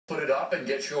put it up and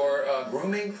get your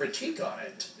grooming critique on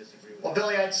it. Well,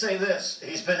 Billy, I'd say this.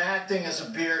 He's been acting as a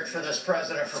beard for this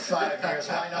president for 5 years.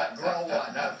 Why not grow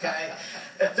one, okay?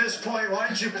 At this point, why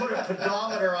don't you put a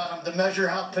pedometer on him to measure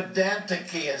how pedantic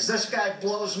he is? This guy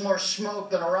blows more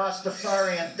smoke than a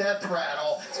Rastafarian death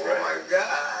rattle. Oh, my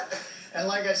God. And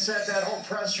like I said, that whole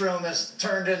press room has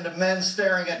turned into men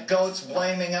staring at goats,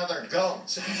 blaming other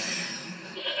goats.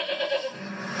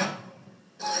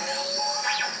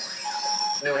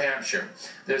 New Hampshire.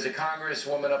 There's a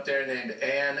congresswoman up there named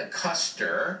Ann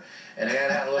Kuster, and Ann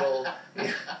had a little.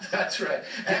 Yeah, that's right.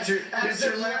 Get your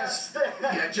last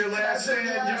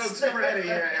Ann jokes ready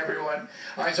here, everyone.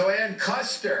 All right, so Ann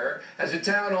Kuster has a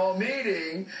town hall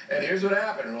meeting, and here's what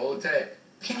happened. Roll the tape.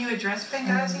 Can you address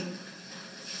Benghazi?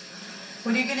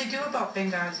 What are you going to do about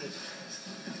Benghazi?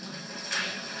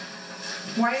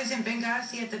 Why isn't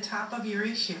Benghazi at the top of your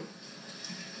issue?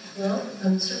 Well,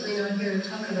 I'm certainly not here to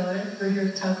talk about it. We're here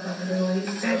to talk about the Middle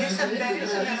East. That is the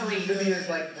Middle East. Libya is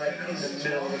like right in the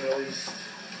middle of the Middle East.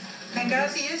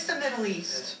 Benghazi is the Middle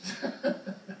East.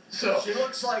 So she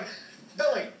looks like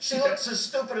Billy. She looks as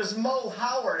stupid as Mo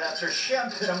Howard after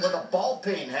Shemp hit him with a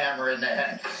ball-peen hammer in the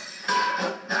head.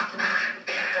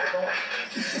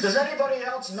 Does anybody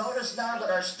else notice now that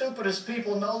our stupidest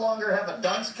people no longer have a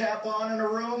dunce cap on in a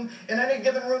room? In any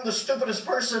given room, the stupidest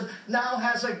person now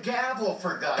has a gavel,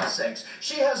 for God's sakes.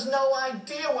 She has no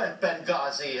idea what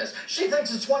Benghazi is. She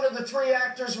thinks it's one of the 3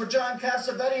 actors with John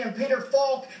Cassavetes and Peter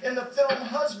Falk in the film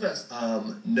Husbands.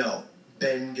 No.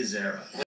 Benghazi.